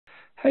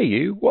Hey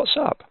you, what's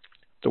up?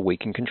 The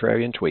week in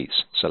Contrarian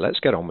tweets, so let's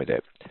get on with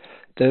it.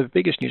 The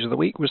biggest news of the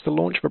week was the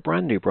launch of a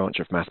brand new branch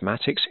of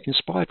mathematics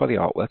inspired by the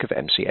artwork of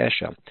MC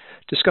Escher.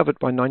 Discovered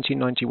by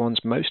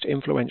 1991's most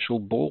influential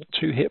ball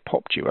two-hit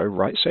pop duo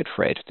Right Said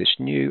Fred, this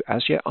new,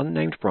 as yet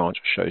unnamed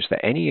branch shows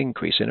that any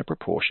increase in a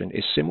proportion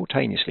is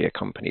simultaneously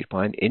accompanied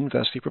by an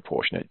inversely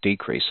proportionate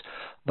decrease.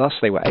 Thus,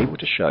 they were able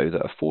to show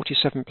that a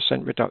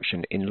 47%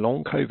 reduction in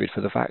long COVID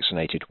for the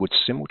vaccinated would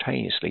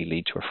simultaneously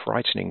lead to a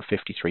frightening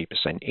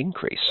 53%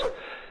 increase.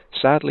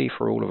 Sadly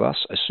for all of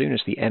us, as soon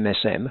as the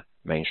MSM,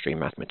 mainstream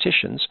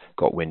mathematicians,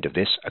 got wind of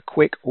this, a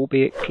quick,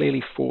 albeit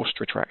clearly forced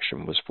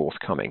retraction was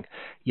forthcoming.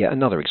 Yet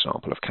another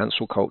example of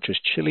cancel culture's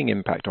chilling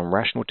impact on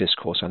rational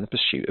discourse and the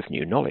pursuit of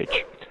new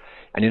knowledge.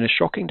 And in a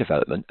shocking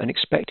development, an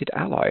expected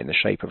ally in the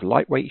shape of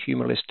lightweight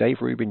humorist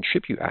Dave Rubin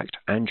tribute act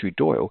Andrew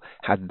Doyle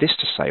had this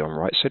to say on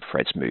Right Said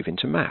Fred's move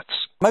into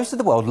maths. Most of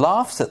the world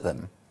laughs at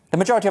them. The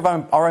majority of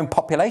our own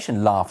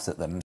population laughs at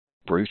them.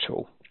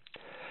 Brutal.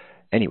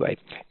 Anyway,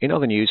 in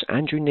other news,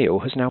 Andrew Neil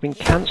has now been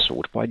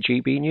cancelled by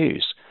GB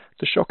News.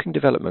 The shocking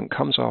development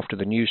comes after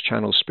the news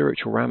channel's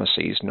spiritual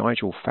Ramesses,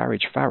 Nigel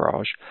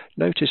Farage,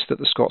 noticed that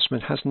the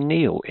Scotsman has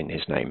Neil in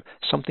his name,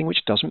 something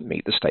which doesn't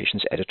meet the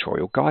station's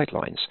editorial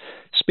guidelines.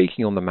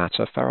 Speaking on the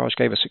matter, Farage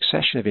gave a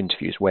succession of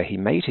interviews where he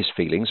made his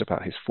feelings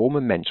about his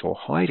former mentor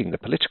hiding the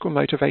political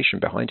motivation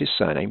behind his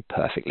surname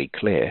perfectly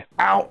clear.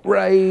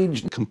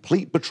 Outrage!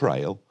 Complete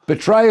betrayal.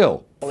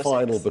 Betrayal!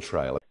 Final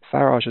betrayal.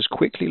 Farage has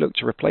quickly looked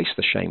to replace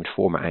the shamed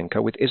former anchor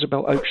with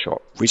Isabel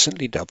Oakeshott,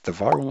 recently dubbed the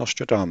viral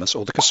Nostradamus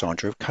or the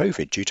Cassandra of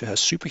COVID due to her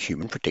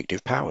superhuman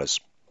predictive powers.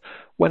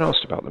 When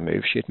asked about the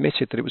move, she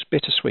admitted that it was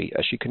bittersweet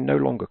as she can no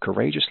longer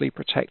courageously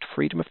protect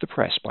freedom of the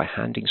press by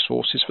handing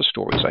sources for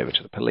stories over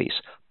to the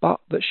police,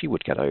 but that she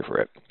would get over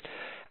it.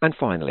 And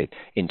finally,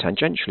 in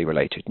tangentially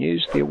related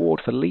news, the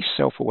award for least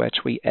self-aware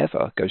tweet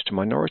ever goes to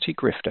minority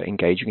grifter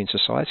engaging in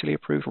societally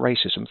approved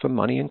racism for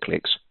money and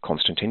clicks,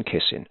 Konstantin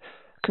Kisin.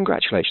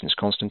 Congratulations,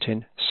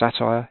 Konstantin.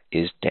 Satire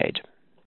is dead.